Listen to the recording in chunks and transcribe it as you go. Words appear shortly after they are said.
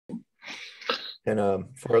And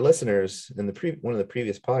for our listeners, in one of the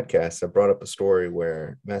previous podcasts, I brought up a story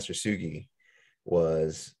where Master Sugi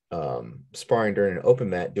was sparring during an open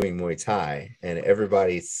mat doing Muay Thai, and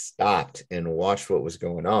everybody stopped and watched what was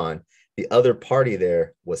going on. The other party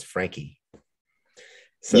there was Frankie.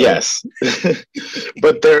 So Yes,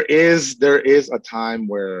 but there is a time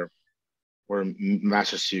where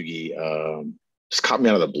Master Sugi just caught me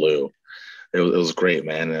out of the blue. It was great,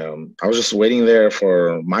 man. I was just waiting there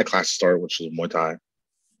for my class to start, which was Muay Thai,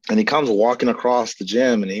 and he comes walking across the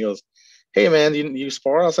gym, and he goes, "Hey, man, you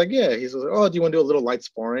spar?" I was like, "Yeah." He's like, "Oh, do you want to do a little light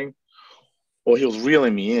sparring?" Well, he was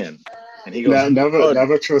reeling me in, and he goes, No, never, "Oh,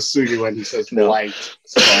 never trust Sugi when he says no." light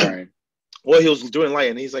sparring. Well, he was doing light,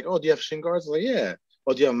 and he's like, "Oh, do you have shin guards?" I was like, "Yeah."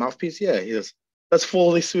 "Oh, do you have a mouthpiece?" "Yeah." He goes, "Let's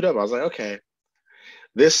fully suit up." I was like, "Okay."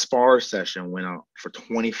 This spar session went on for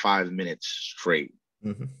 25 minutes straight.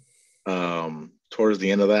 mhm. Towards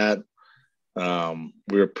the end of that,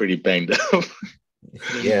 we were pretty banged up.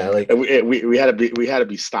 Yeah, like And we had to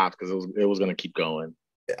be stopped because it was going to keep going.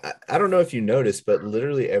 I don't know if you noticed, but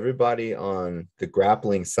literally everybody on the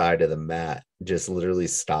grappling side of the mat just literally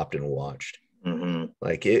stopped and watched. Hmm.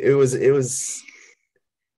 Like it was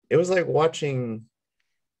like watching,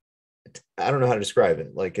 I don't know how to describe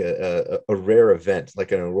it, like a rare event,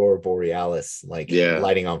 like an aurora borealis, like Yeah,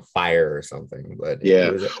 lighting on fire or something. But it yeah.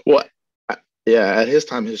 was Well, yeah. At his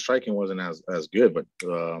time, his striking wasn't as good, but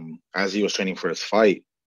as he was training for his fight,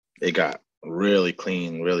 it got really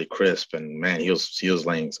clean, really crisp, and man, he was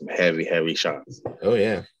laying some heavy shots. oh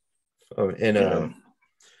yeah. And Yeah,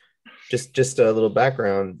 just a little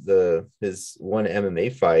background, the his one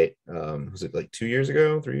MMA fight, was it like 2 years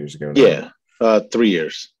ago, 3 years ago now? yeah. 3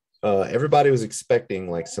 years. Everybody was expecting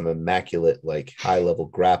like some immaculate, like high level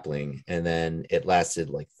grappling, and then it lasted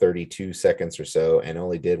like 32 seconds or so, and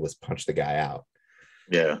all he did was punch the guy out.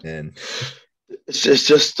 Yeah. And It's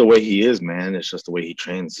just the way he is, man. It's just the way he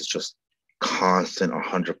trains. It's just constant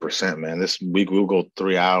 100%, man. This week we'll go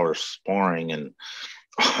 3 hours sparring and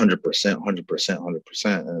 100%, 100%,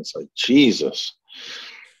 100%. And it's like, Jesus.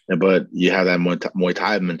 But you have that Muay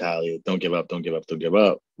Thai mentality. Don't give up, don't give up, don't give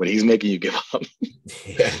up. But he's making you give up.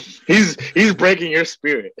 yeah, He's breaking your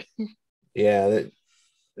spirit. yeah,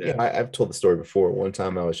 Yeah. I've told the story before. One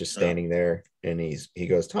time I was just Yeah. standing there, and he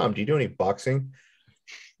goes, "Tom, do you do any boxing?"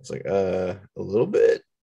 I was like, a little bit,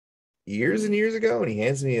 years and years ago. And he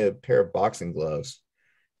hands me a pair of boxing gloves.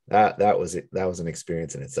 That was it. That was an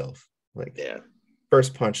experience in itself. Like, Yeah.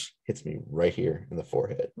 first punch hits me right here in the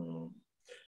forehead. Mm.